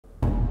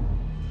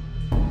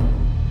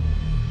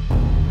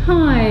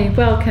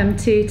welcome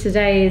to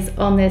today's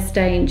On This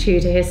Day in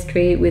Tudor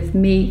History with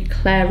me,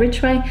 Claire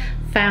Ridgway,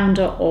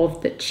 founder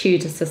of the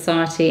Tudor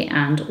Society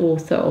and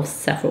author of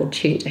several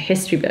Tudor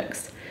history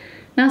books.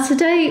 Now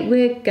today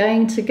we're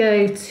going to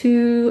go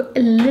to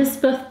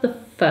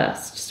Elizabeth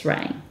I's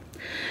reign.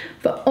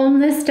 For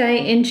on this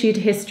day in Tudor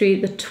history,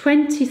 the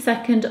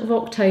 22nd of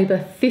October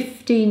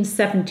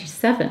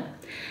 1577,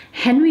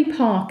 Henry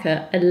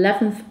Parker,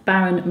 11th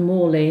Baron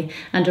Morley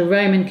and a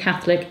Roman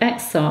Catholic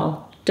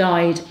exile,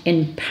 died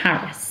in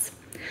Paris.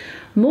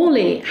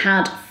 Morley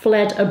had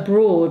fled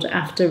abroad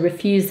after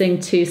refusing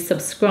to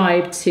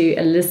subscribe to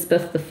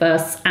Elizabeth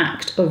I's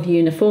Act of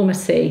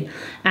Uniformity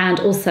and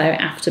also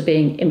after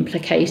being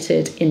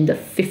implicated in the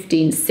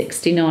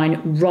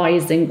 1569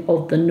 Rising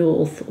of the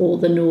North, or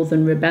the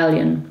Northern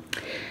Rebellion.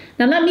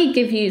 Now let me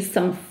give you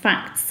some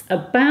facts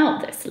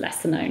about this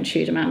lesser-known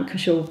Tudor man,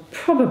 because you're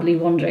probably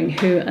wondering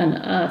who on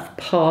earth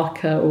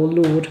Parker or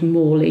Lord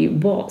Morley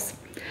was.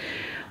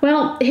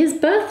 Well, his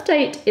birth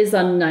date is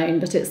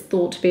unknown, but it's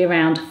thought to be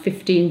around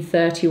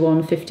 1531,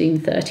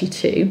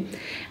 1532,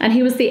 and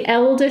he was the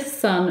eldest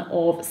son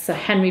of Sir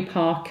Henry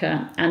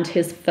Parker and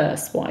his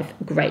first wife,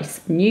 Grace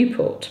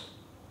Newport.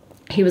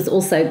 He was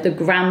also the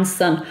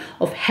grandson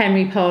of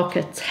Henry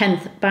Parker,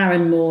 10th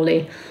Baron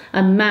Morley,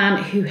 a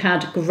man who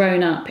had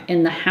grown up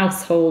in the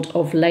household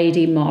of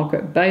Lady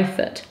Margaret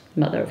Beaufort,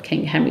 mother of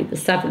King Henry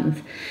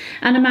VII,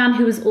 and a man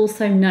who was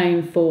also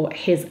known for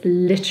his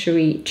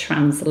literary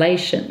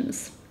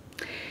translations.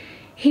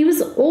 He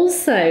was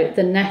also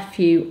the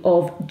nephew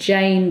of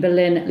Jane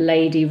Boleyn,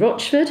 Lady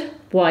Rochford,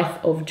 wife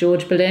of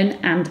George Boleyn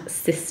and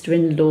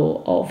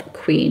sister-in-law of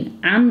Queen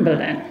Anne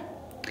Boleyn.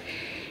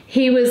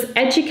 He was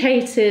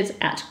educated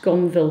at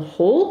Gonville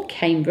Hall,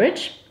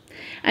 Cambridge,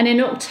 and in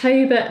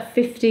October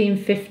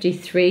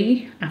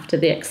 1553, after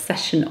the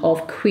accession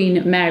of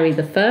Queen Mary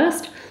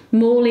I,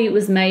 Morley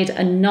was made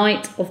a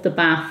Knight of the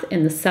Bath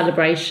in the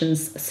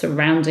celebrations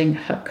surrounding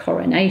her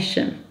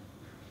coronation.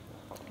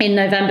 In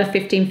November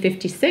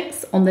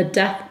 1556, on the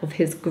death of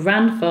his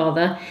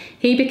grandfather,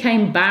 he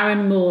became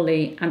Baron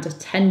Morley and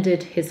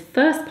attended his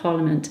first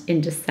parliament in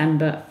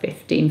December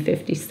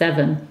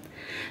 1557.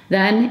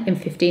 Then, in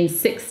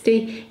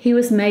 1560, he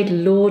was made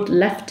Lord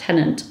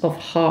Lieutenant of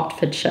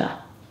Hertfordshire.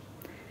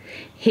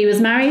 He was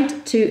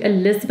married to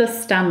Elizabeth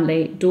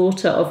Stanley,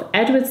 daughter of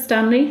Edward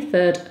Stanley,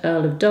 3rd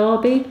Earl of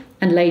Derby,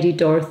 and Lady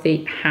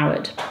Dorothy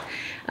Howard.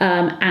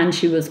 And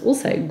she was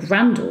also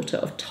granddaughter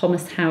of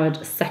Thomas Howard,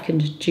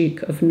 2nd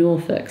Duke of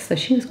Norfolk, so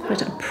she was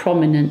quite a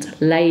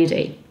prominent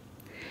lady.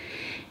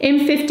 In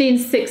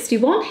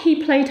 1561,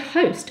 he played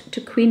host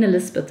to Queen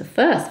Elizabeth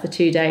I for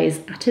 2 days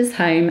at his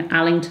home,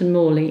 Allington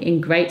Morley,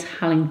 in Great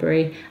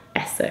Hallingbury,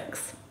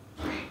 Essex.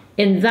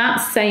 In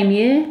that same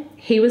year,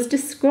 he was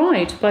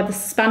described by the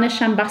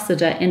Spanish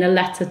ambassador in a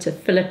letter to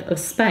Philip of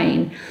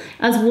Spain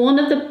as one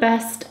of the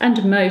best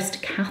and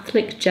most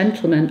Catholic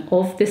gentlemen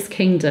of this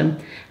kingdom,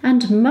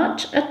 and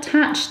much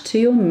attached to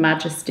your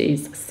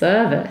Majesty's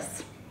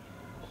service.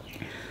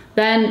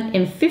 Then,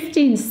 in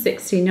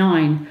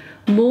 1569,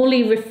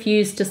 Morley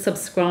refused to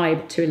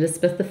subscribe to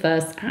Elizabeth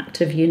I's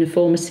Act of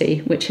Uniformity,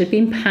 which had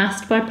been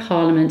passed by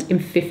Parliament in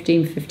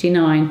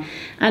 1559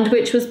 and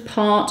which was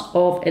part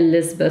of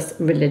Elizabeth's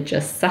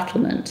religious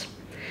settlement.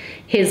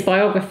 His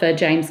biographer,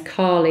 James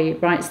Carley,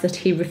 writes that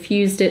he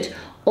refused it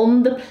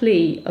on the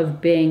plea of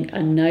being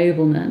a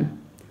nobleman.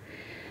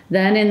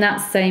 Then in that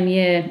same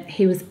year,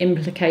 he was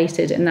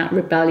implicated in that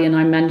rebellion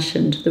I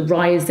mentioned, the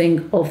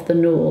Rising of the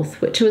North,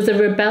 which was a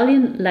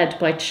rebellion led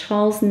by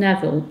Charles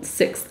Neville,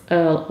 6th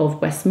Earl of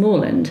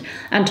Westmoreland,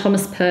 and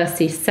Thomas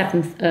Percy,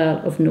 7th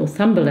Earl of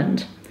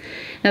Northumberland.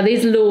 Now,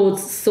 these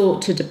lords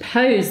sought to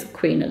depose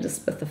Queen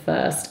Elizabeth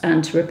I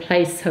and to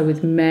replace her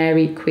with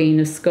Mary, Queen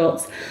of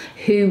Scots,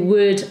 who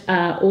would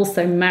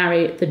also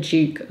marry the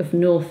Duke of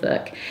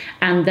Norfolk,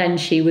 and then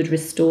she would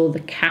restore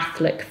the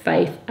Catholic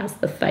faith as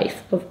the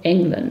faith of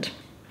England.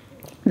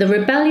 The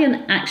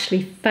rebellion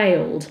actually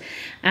failed,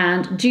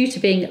 and due to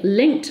being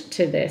linked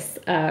to this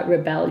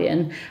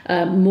rebellion,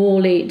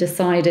 Morley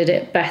decided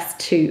it best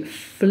to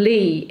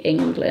flee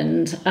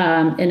England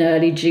in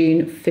early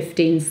June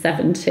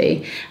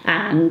 1570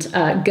 and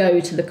go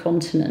to the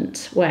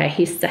continent, where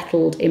he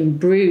settled in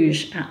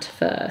Bruges at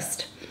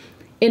first.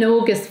 In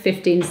August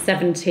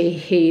 1570,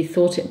 he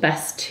thought it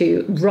best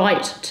to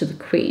write to the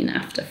Queen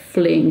after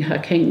fleeing her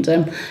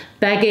kingdom,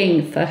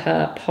 begging for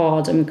her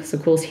pardon, because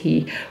of course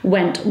he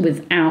went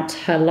without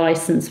her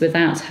licence,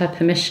 without her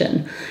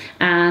permission,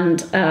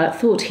 and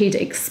thought he'd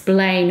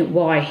explain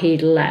why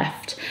he'd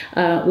left,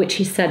 which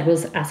he said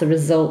was as a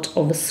result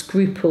of a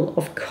scruple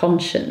of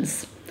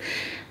conscience.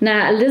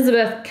 Now,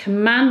 Elizabeth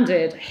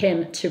commanded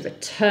him to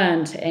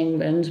return to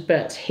England,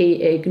 but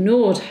he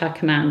ignored her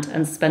command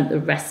and spent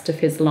the rest of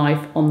his life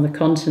on the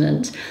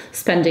continent,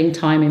 spending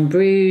time in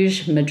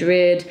Bruges,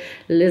 Madrid,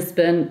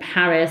 Lisbon,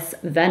 Paris,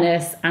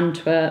 Venice,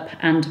 Antwerp,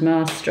 and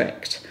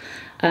Maastricht,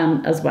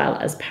 as well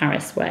as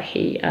Paris, where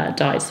he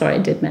died. Sorry, I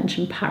did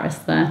mention Paris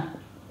there.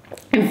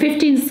 In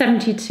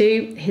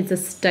 1572, his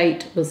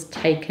estate was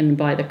taken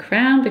by the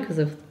crown because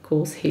of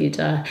course, who'd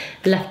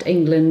left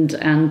England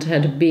and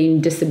had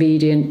been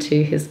disobedient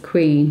to his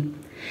queen.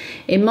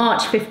 In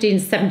March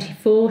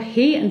 1574,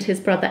 he and his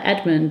brother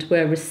Edmund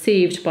were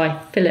received by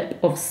Philip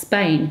of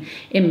Spain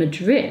in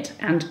Madrid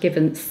and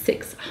given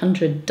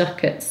 600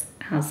 ducats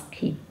as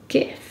a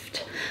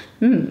gift.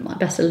 I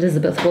bet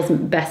Elizabeth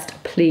wasn't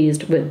best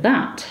pleased with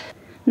that.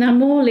 Now,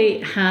 Morley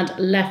had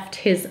left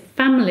his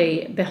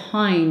family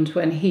behind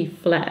when he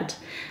fled,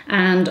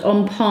 and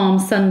on Palm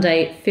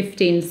Sunday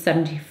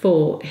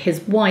 1574,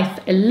 his wife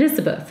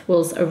Elizabeth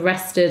was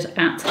arrested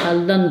at her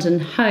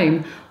London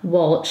home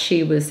while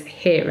she was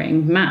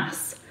hearing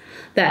Mass.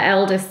 Their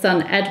eldest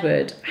son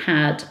Edward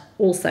had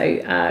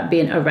also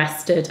been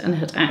arrested and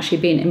had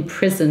actually been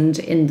imprisoned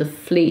in the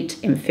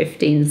Fleet in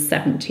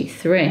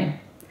 1573.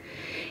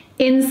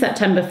 In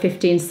September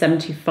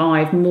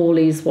 1575,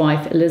 Morley's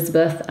wife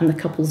Elizabeth and the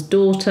couple's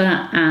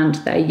daughter and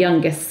their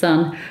youngest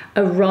son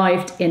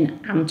arrived in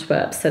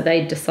Antwerp, so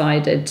they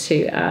decided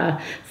to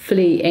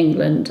flee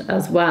England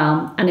as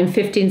well. And in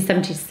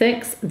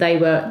 1576, they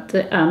were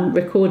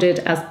recorded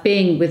as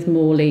being with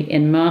Morley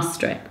in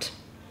Maastricht.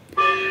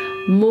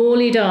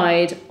 Morley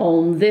died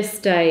on this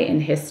day in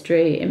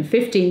history in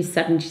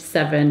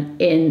 1577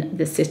 in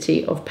the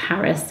city of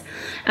Paris,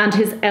 and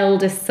his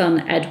eldest son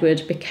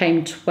Edward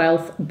became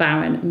 12th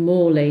Baron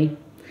Morley.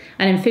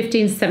 And in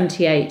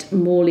 1578,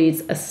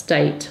 Morley's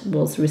estate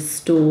was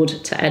restored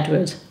to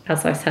Edward.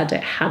 As I said,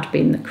 it had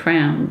been the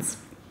Crown's.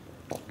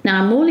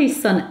 Now,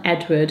 Morley's son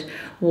Edward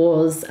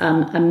was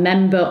a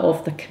member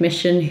of the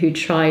commission who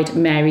tried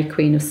Mary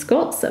Queen of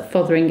Scots at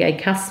Fotheringay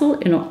Castle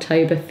in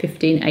October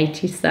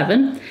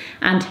 1587,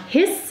 and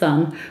his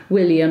son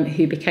William,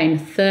 who became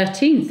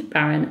 13th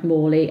Baron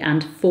Morley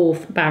and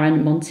 4th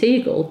Baron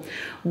Monteagle,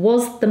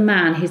 was the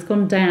man, he's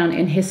gone down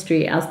in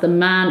history as the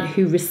man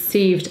who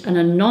received an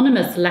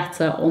anonymous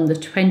letter on the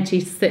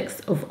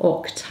 26th of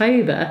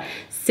October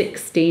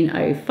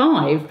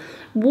 1605,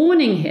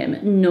 warning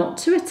him not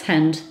to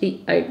attend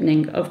the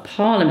opening of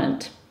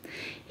Parliament.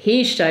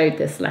 He showed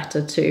this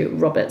letter to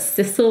Robert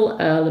Cecil,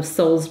 Earl of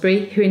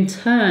Salisbury, who in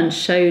turn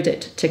showed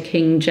it to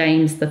King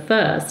James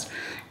I,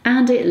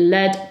 and it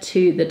led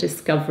to the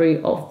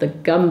discovery of the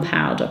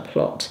Gunpowder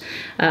Plot,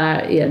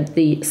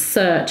 the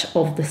search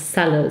of the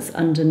cellars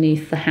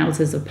underneath the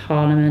Houses of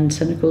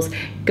Parliament, and of course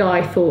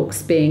Guy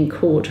Fawkes being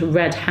caught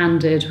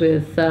red-handed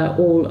with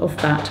all of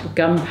that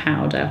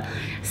gunpowder.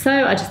 So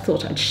I just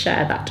thought I'd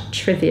share that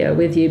trivia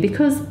with you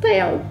because they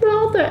are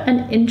rather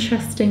an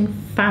interesting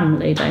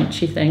family,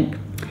 don't you think?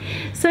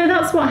 So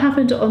that's what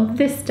happened on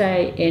this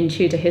day in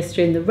Tudor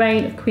history in the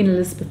reign of Queen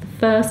Elizabeth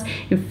I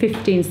in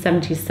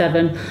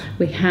 1577.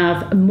 We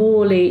have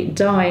Morley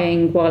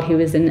dying while he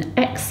was in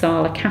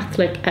exile, a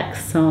Catholic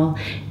exile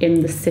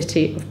in the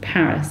city of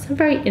Paris. A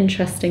very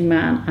interesting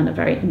man and a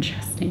very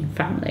interesting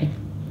family.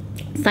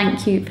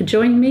 Thank you for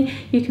joining me.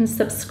 You can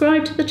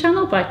subscribe to the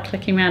channel by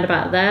clicking around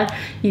about there.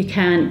 You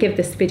can give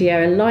this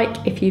video a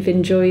like if you've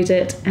enjoyed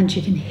it, and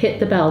you can hit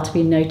the bell to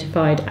be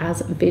notified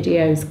as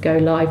videos go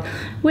live,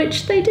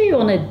 which they do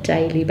on a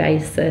daily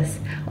basis.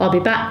 I'll be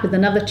back with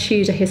another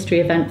Tudor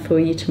history event for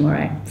you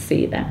tomorrow.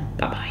 See you then.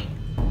 Bye bye.